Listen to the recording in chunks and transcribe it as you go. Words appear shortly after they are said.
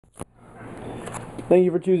Thank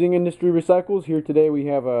you for choosing Industry Recycles. Here today we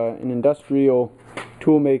have an industrial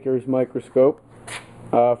Toolmakers Microscope.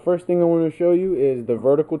 First thing I want to show you is the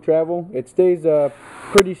vertical travel. It stays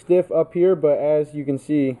pretty stiff up here, but as you can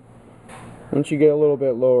see, once you get a little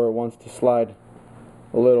bit lower, it wants to slide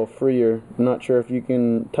a little freer. I'm not sure if you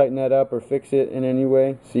can tighten that up or fix it in any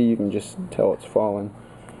way. See, you can just tell it's falling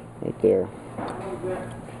right there.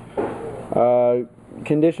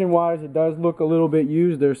 Condition wise, it does look a little bit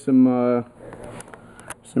used. There's some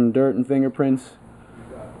dirt and fingerprints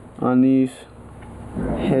on these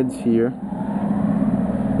heads here.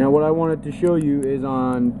 Now what I wanted to show you is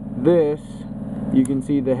on this, you can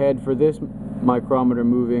see the head for this micrometer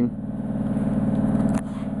moving.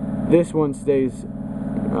 This one stays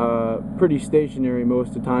pretty stationary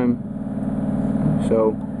most of the time,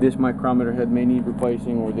 so this micrometer head may need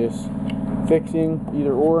replacing or this fixing,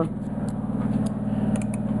 either or.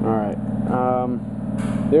 Alright,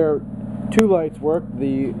 there are two lights work,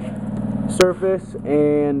 the surface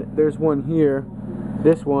and there's one here.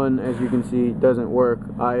 This one, as you can see, doesn't work.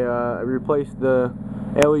 I replaced the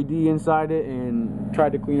LED inside it and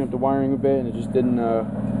tried to clean up the wiring a bit, and it just didn't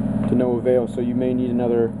to no avail. So you may need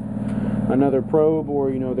another probe, or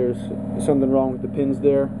there's something wrong with the pins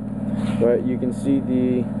there. But you can see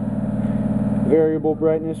the variable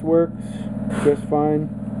brightness works just fine.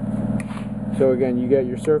 So again, you get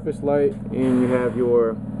your surface light and you have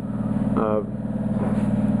your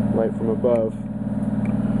light from above.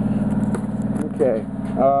 Okay,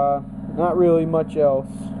 not really much else.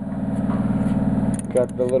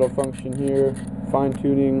 Got the little function here, fine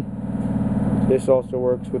tuning. This also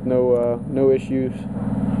works with no issues.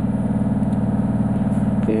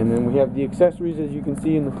 And then we have the accessories, as you can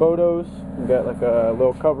see in the photos. We've got like a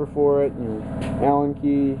little cover for it, Allen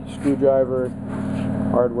key, screwdriver,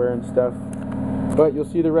 hardware and stuff. But you'll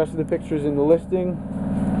see the rest of the pictures in the listing.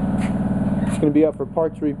 It's going to be up for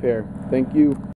parts repair. Thank you.